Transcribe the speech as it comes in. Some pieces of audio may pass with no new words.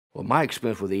Well, my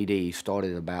experience with ED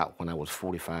started about when I was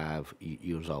 45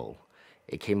 years old.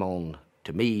 It came on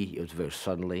to me, it was very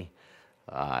suddenly.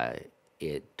 Uh,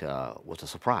 it was a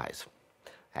surprise,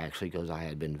 actually, because I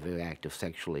had been very active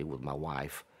sexually with my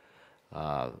wife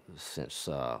since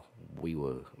we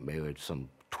were married some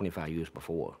 25 years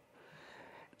before.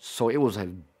 So it was a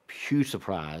huge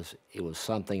surprise. It was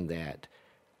something that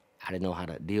I didn't know how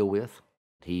to deal with.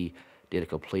 He did a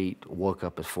complete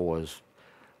workup as far as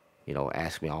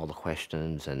asked me all the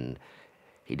questions, and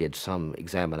he did some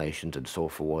examinations and so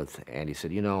forth. And he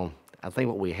said, I think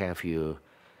what we have here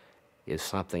is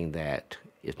something that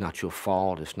is not your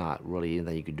fault. It's not really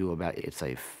anything you can do about it. It's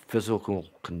a physical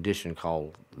condition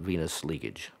called venous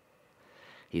leakage.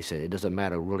 He said, it doesn't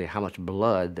matter really how much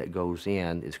blood that goes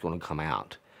in, it's going to come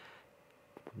out.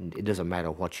 It doesn't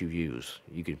matter what you use.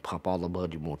 You can pump all the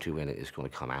blood you want to in it, it's going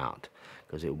to come out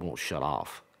because it won't shut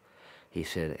off. He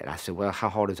said, and I said, well, how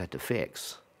hard is that to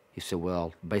fix? He said,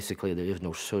 well, basically there is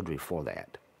no surgery for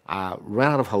that. I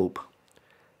ran out of hope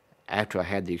after I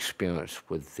had the experience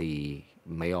with the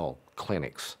male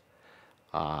clinics,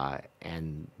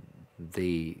 and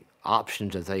the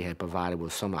options that they had provided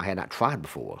was some I had not tried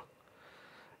before.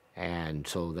 And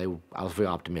so I was very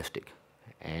optimistic.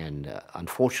 And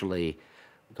unfortunately,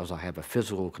 because I have a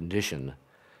physical condition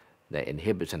that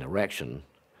inhibits an erection,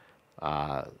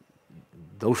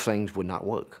 those things would not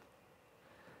work.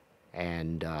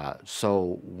 And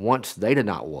so once they did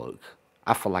not work,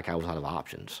 I felt like I was out of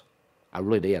options. I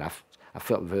really did. I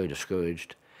felt very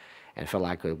discouraged and felt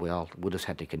like, well, we'll just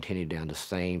have to continue down the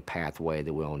same pathway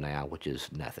that we're on now, which is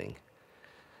nothing.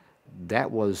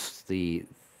 That was the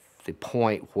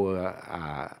point where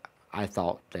I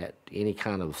thought that any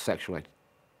kind of sexual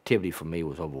activity for me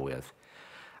was over with.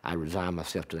 I resigned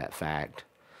myself to that fact.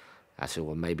 I said,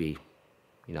 well, maybe,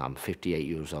 I'm 58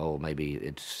 years old. Maybe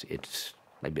it's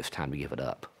time to give it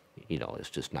up. It's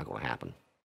just not going to happen.